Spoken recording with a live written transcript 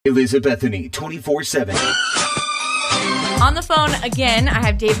Elizabethany 24/7. On the phone again, I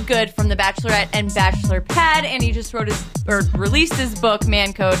have Dave Good from The Bachelorette and Bachelor Pad, and he just released his book,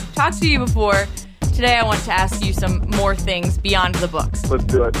 Man Code. Talked to you before. Today I want to ask you some more things beyond the book. Let's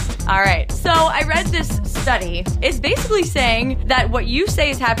do it. All right. So I read this study. It's basically saying that what you say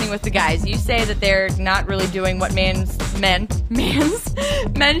is happening with the guys. You say that they're not really doing what men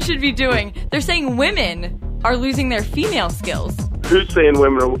should be doing. They're saying women are losing their female skills. Who's saying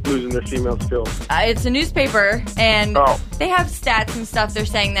women are losing their female skills? It's a newspaper, and they have stats and stuff. They're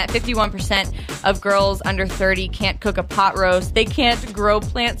saying that 51% of girls under 30 can't cook a pot roast, they can't grow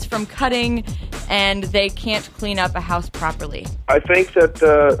plants from cutting, and they can't clean up a house properly. I think that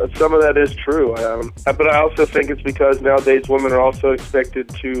some of that is true, but I also think it's because nowadays women are also expected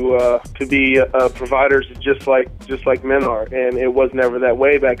to be providers just like men are, and it was never that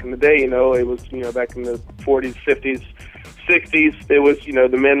way back in the day. It was back in the 40s, 50s. 60s, it was,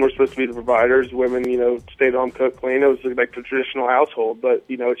 the men were supposed to be the providers, women, stayed home, cook, clean. It was like the traditional household, but,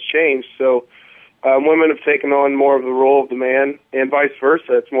 it's changed. So women have taken on more of the role of the man, and vice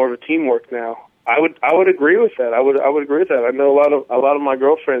versa. It's more of a teamwork now. I would agree with that. I would agree with that. I know a lot of my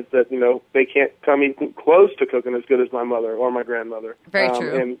girlfriends that they can't come even close to cooking as good as my mother or my grandmother. Very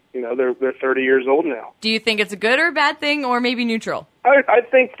true. And they're 30 years old now. Do you think it's a good or bad thing, or maybe neutral? I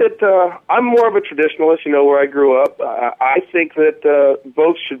think that I'm more of a traditionalist, where I grew up. I think that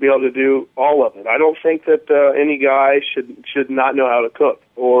both should be able to do all of it. I don't think that any guy should not know how to cook,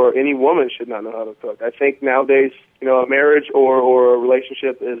 or any woman should not know how to cook. I think nowadays, a marriage or a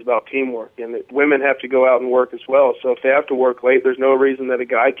relationship is about teamwork, and that women have to go out and work as well. So if they have to work late, there's no reason that a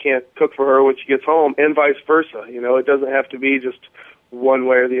guy can't cook for her when she gets home, and vice versa. It doesn't have to be just one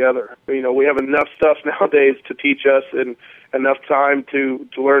way or the other. We have enough stuff nowadays to teach us, and enough time to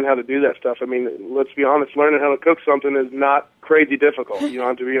learn how to do that stuff. I mean, let's be honest, learning how to cook something is not crazy difficult. You don't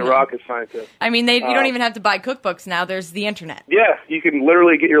have to be a rocket scientist. I mean, you don't even have to buy cookbooks now. There's the internet. Yeah, you can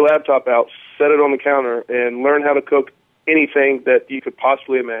literally get your laptop out, set it on the counter, and learn how to cook anything that you could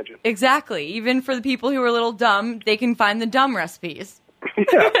possibly imagine. Exactly. Even for the people who are a little dumb, they can find the dumb recipes.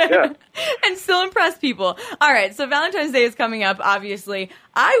 Yeah. And still impress people. All right, so Valentine's Day is coming up, obviously.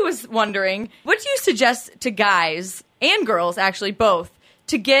 I was wondering, what do you suggest to guys and girls, actually both,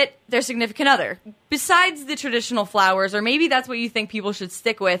 to get their significant other? Besides the traditional flowers, or maybe that's what you think people should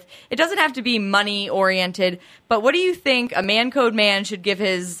stick with. It doesn't have to be money-oriented, but what do you think a man code man should give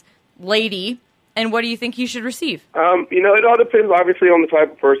his lady, and what do you think he should receive? It all depends, obviously, on the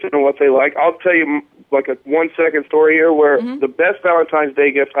type of person and what they like. I'll tell you like a 1-second story here where the best Valentine's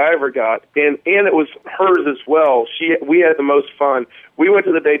Day gift I ever got, and it was hers as well. We had the most fun. We went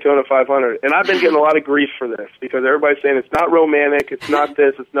to the Daytona 500, and I've been getting a lot of grief for this because everybody's saying it's not romantic, it's not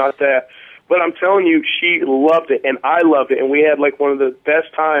this, it's not that. But I'm telling you, she loved it, and I loved it, and we had like one of the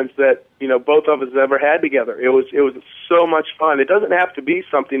best times that both of us ever had together. It was so much fun. It doesn't have to be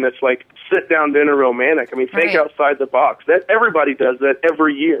something that's like sit down dinner romantic. I mean, think outside the box. That everybody does that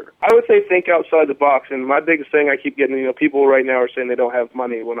every year. I would say think outside the box. And my biggest thing I keep getting, people right now are saying they don't have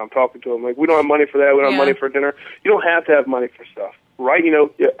money when I'm talking to them. Like, we don't have money for that. We don't have money for dinner. You don't have to have money for stuff. Right,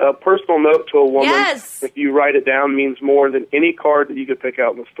 a personal note to a woman, if you write it down, means more than any card that you could pick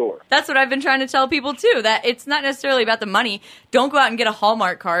out in the store. That's what I've been trying to tell people, too, that it's not necessarily about the money. Don't go out and get a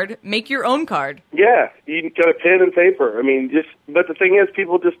Hallmark card. Make your own card. Yeah, you can get a pen and paper. I mean, but the thing is,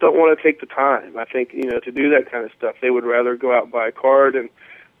 people just don't want to take the time, I think, to do that kind of stuff. They would rather go out and buy a card, and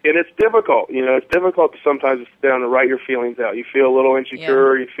it's difficult. It's difficult to sometimes sit down and write your feelings out. You feel a little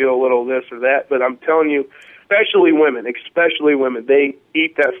insecure, you feel a little this or that, but I'm telling you, especially women, they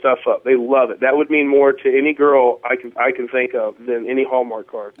eat that stuff up. They love it. That would mean more to any girl I can think of than any Hallmark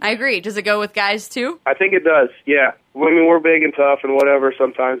card. I agree. Does it go with guys, too? I think it does, yeah. Women, we're big and tough and whatever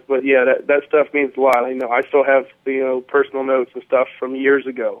sometimes, but yeah, that stuff means a lot. I still have, personal notes and stuff from years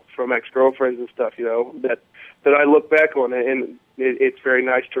ago, from ex-girlfriends and stuff, that I look back on, and it's very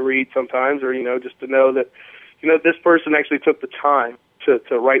nice to read sometimes, or, just to know that, this person actually took the time to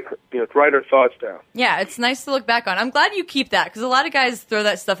write her thoughts down. Yeah, it's nice to look back on. I'm glad you keep that, because a lot of guys throw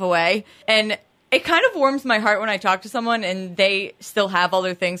that stuff away, and it kind of warms my heart when I talk to someone and they still have all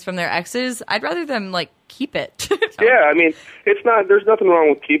their things from their exes. I'd rather them keep it. Yeah, I mean, there's nothing wrong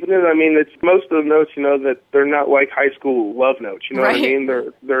with keeping it. I mean, it's most of the notes, that they're not like high school love notes. You know what I mean?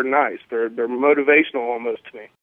 They're nice. They're motivational almost to me.